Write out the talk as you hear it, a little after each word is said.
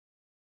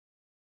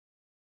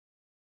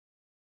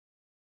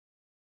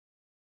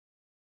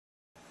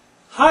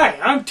Hi,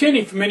 I'm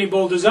Tinny from Mini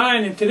Bowl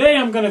Design, and today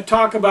I'm going to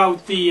talk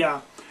about the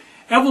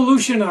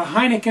evolution of the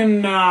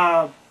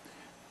Heineken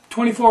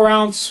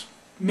 24-ounce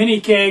mini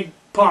keg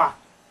pot.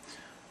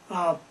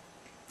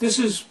 This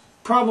is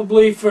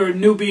probably for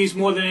newbies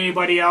more than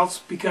anybody else,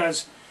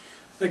 because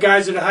the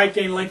guys that are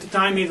hiking length of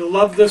time either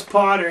love this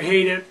pot or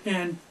hate it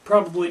and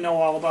probably know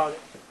all about it.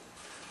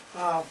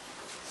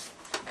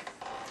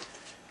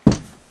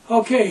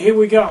 Okay, here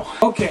we go.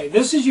 Okay,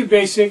 this is your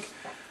basic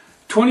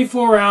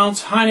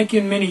 24-ounce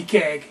Heineken mini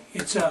keg.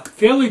 It's a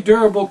fairly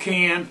durable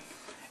can,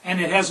 and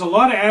it has a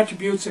lot of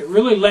attributes that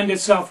really lend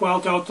itself well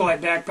to outdoor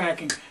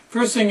backpacking.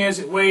 First thing is,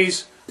 it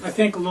weighs, I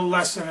think, a little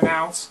less than an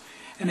ounce,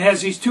 and it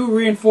has these two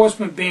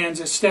reinforcement bands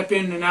that step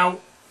in and out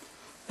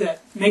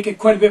that make it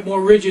quite a bit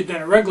more rigid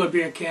than a regular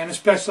beer can,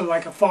 especially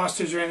like a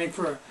Foster's or anything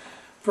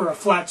for a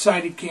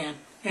flat-sided can.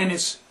 And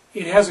it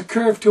has a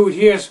curve to it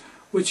here,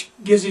 which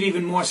gives it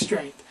even more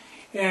strength.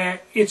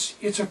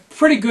 It's a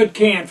pretty good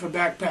can for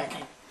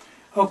backpacking.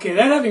 Okay,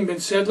 that having been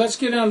said, let's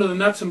get down to the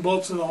nuts and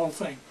bolts of the whole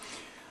thing.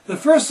 The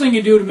first thing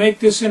you do to make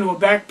this into a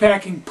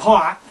backpacking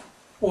pot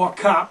or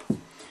cup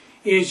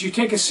is you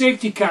take a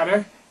safety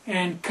cutter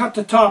and cut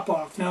the top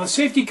off. Now, the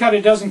safety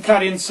cutter doesn't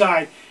cut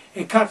inside.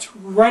 It cuts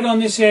right on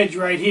this edge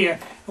right here.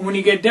 And when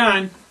you get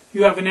done,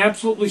 you have an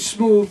absolutely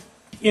smooth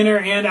inner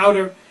and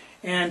outer,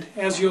 and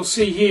as you'll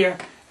see here,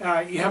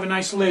 you have a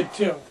nice lid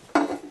too.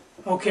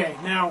 Okay,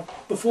 now,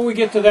 before we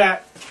get to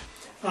that,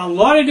 a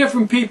lot of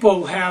different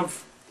people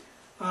have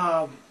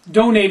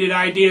donated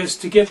ideas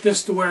to get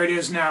this to where it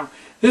is now.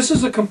 This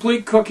is a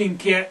complete cooking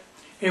kit.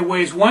 It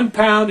weighs 1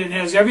 pound and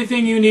has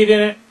everything you need in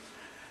it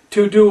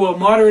to do a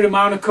moderate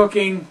amount of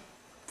cooking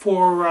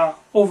for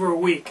over a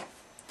week.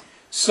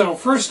 So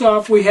first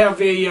off, we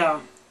have a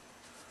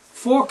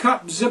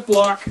 4-cup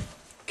Ziploc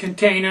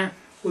container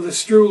with a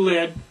screw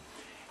lid,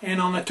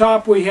 and on the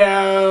top we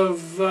have,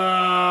 if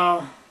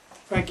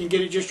I can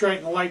get it just right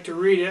in the light to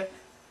read it,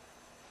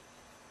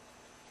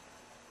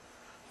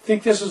 I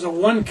think this is a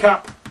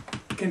 1-cup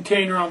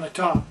container on the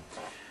top.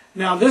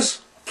 Now,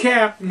 this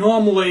cap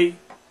normally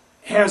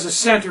has a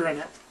center in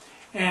it,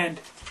 and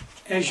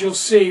as you'll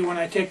see when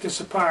I take this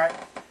apart,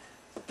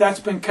 that's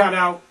been cut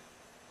out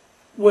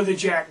with a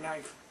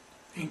jackknife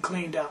and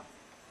cleaned up.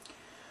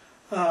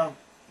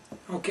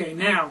 Okay,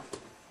 now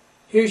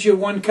here's your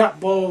 1-cup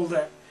bowl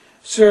that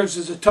serves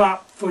as a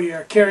top for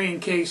your carrying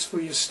case for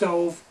your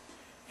stove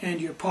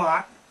and your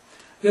pot.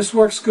 This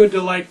works good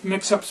to like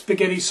mix up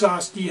spaghetti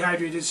sauce,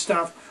 dehydrated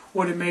stuff,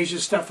 or to measure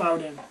stuff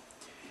out in.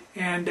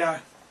 And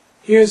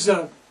here's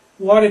a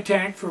water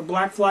tank for a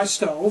black fly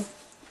stove.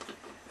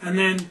 And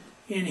then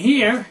in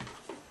here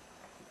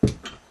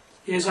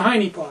is a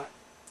Heine pot.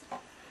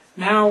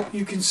 Now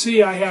you can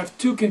see I have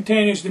 2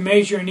 containers to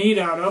measure and eat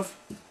out of,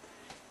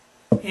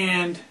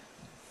 and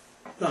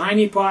the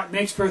Heine pot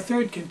makes for a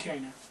 3rd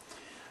container.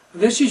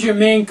 This is your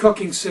main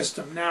cooking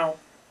system. Now,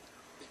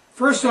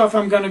 first off,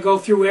 I'm going to go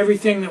through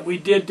everything that we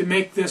did to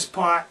make this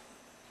pot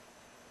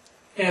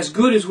as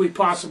good as we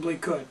possibly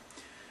could.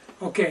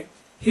 Okay,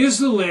 here's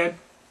the lid.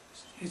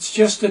 It's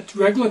just a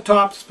regular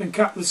top that's been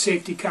cut with a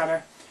safety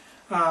cutter.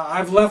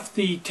 I've left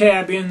the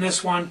tab in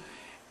this one,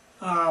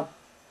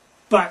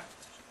 but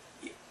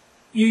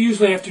you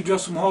usually have to drill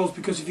some holes,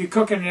 because if you're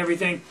cooking and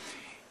everything,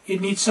 it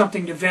needs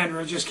something to vent,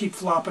 or it'll just keep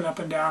flopping up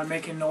and down,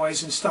 making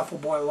noise, and stuff will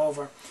boil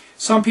over.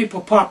 Some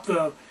people pop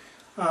the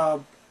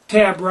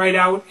tab right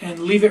out and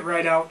leave it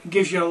right out. It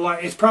gives you a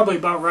lot. It's probably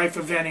about right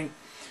for venting.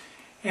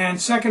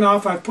 And second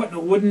off, I've put in a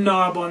wooden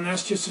knob on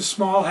this, just a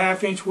small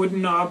 1/2-inch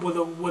wooden knob with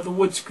a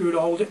wood screw to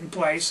hold it in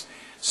place.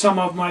 Some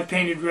of them I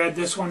painted red.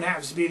 This one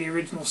happens to be the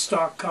original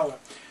stock color.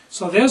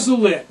 So there's the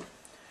lid.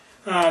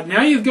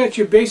 Now you've got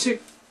your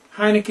basic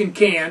Heineken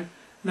can.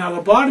 Now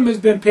the bottom has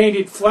been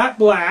painted flat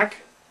black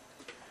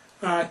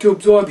to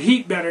absorb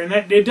heat better, and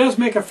that it does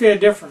make a fair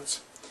difference.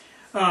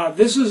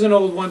 This is an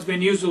old one, it's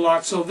been used a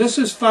lot. So this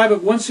is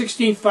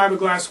 1/16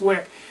 fiberglass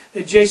wick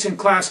that Jason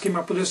Class came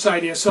up with this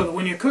idea, so that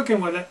when you're cooking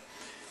with it,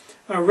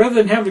 rather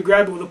than having to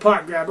grab it with a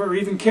pot grabber, or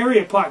even carry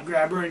a pot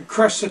grabber and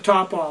crush the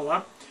top all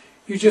up,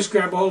 you just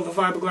grab a hold of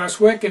the fiberglass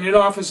wick, and it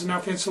offers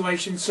enough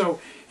insulation so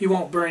you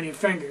won't burn your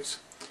fingers.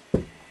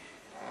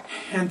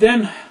 And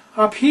then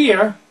up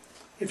here,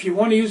 if you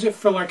want to use it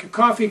for like a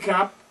coffee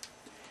cup,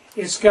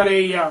 it's got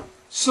a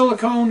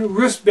silicone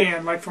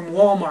wristband like from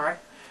Walmart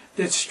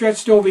that's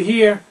stretched over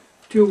here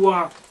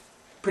to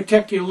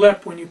protect your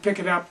lip when you pick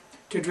it up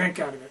to drink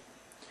out of it.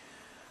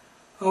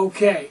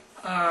 Okay,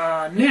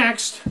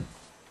 next,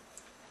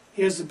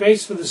 here's the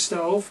base for the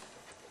stove.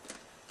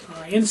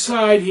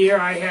 Inside here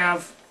I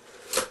have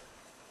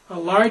a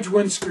large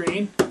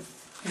windscreen,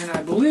 and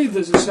I believe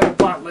there's a set of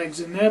pot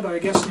legs in there, but I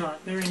guess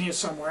not. They're in here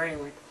somewhere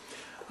anyway.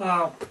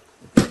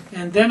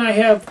 And then I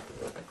have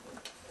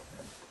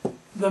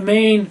the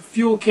main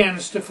fuel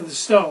canister for the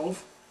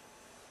stove,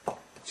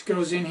 which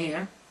goes in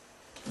here.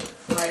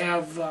 I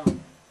have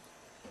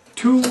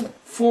 2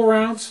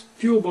 4-ounce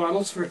fuel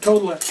bottles for a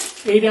total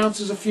of 8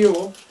 ounces of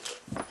fuel.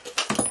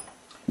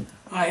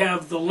 I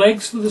have the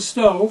legs for the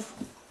stove,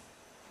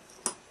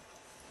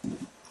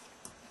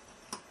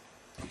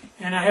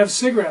 and I have a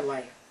cigarette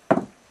lighter.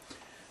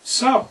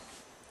 So,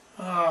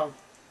 to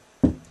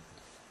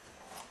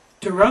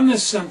run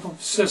this simple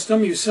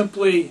system, you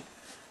simply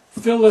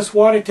fill this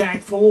water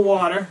tank full of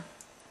water,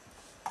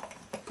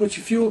 put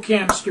your fuel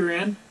canister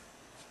in,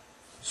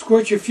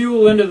 squirt your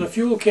fuel into the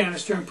fuel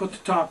canister and put the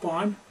top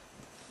on,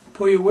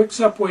 pull your wicks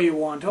up where you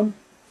want them.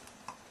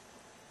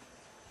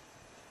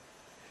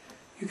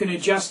 You can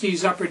adjust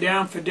these up or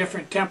down for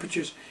different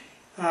temperatures.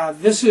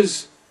 This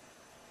is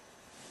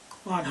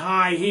on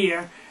high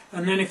here,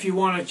 and then if you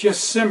want to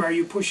just simmer,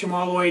 you push them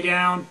all the way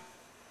down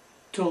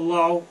to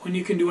low, and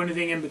you can do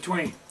anything in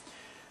between.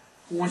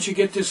 Once you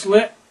get this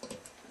lit,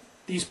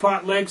 these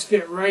pot legs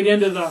fit right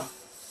into the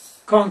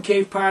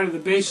concave part of the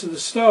base of the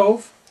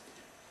stove.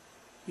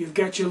 You've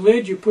got your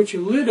lid, you put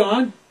your lid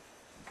on.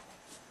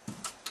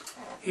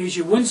 Here's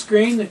your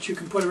windscreen that you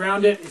can put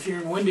around it if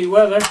you're in windy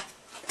weather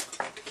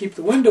to keep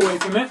the wind away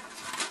from it.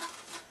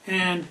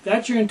 And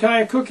that's your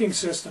entire cooking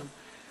system.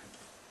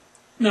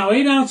 Now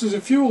 8 ounces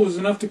of fuel is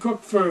enough to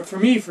cook for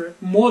me for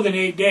more than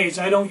 8 days.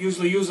 I don't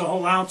usually use a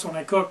whole ounce when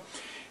I cook.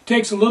 It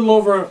takes a little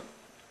over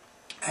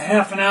a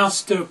half an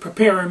ounce to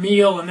prepare a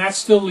meal, and that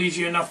still leaves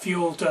you enough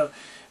fuel to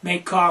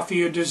make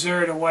coffee or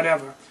dessert or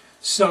whatever.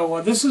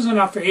 So this is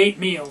enough for 8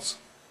 meals.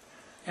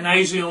 And I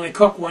usually only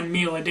cook 1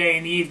 meal a day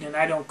in the evening.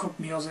 I don't cook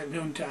meals at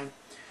noontime.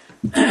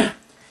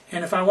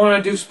 And if I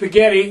want to do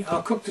spaghetti,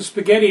 I'll cook the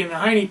spaghetti in the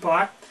Heineken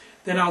pot.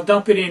 Then I'll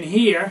dump it in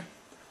here.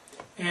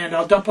 And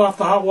I'll dump off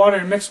the hot water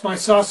and mix my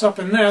sauce up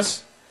in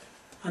this.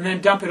 And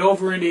then dump it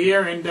over into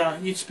here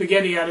and eat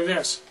spaghetti out of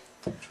this.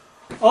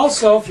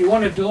 Also, if you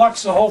want to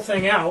deluxe the whole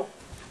thing out,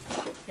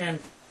 and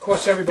of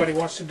course everybody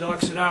wants to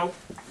deluxe it out,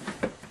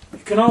 you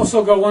can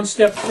also go one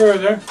step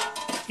further,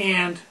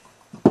 and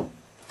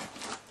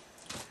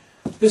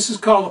this is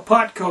called a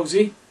pot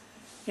cozy.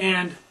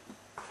 And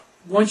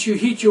once you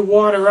heat your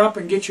water up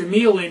and get your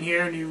meal in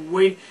here, and you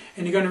wait,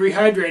 and you're going to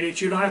rehydrate it,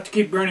 you don't have to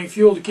keep burning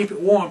fuel to keep it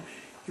warm.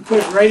 You put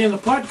it right in the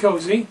pot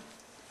cozy,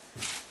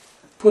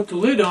 put the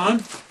lid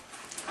on,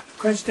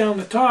 crunch down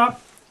the top,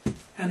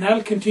 and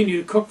that'll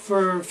continue to cook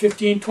for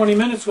 15-20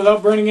 minutes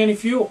without burning any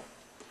fuel.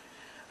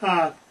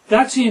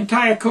 That's the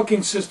entire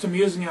cooking system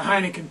using a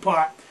Heineken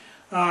pot.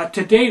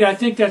 To date, I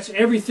think that's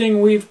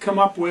everything we've come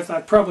up with. I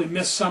probably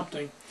missed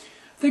something.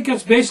 I think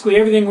that's basically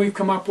everything we've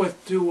come up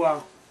with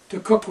to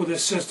cook with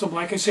this system.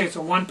 Like I say, it's a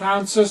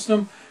 1-pound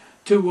system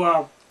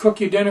to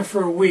cook your dinner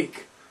for a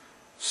week.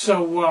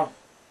 So,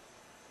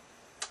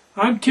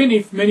 I'm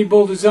Kenny from Mini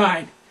Bull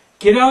Design.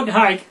 Get out and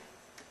hike.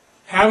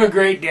 Have a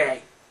great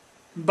day.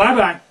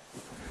 Bye-bye.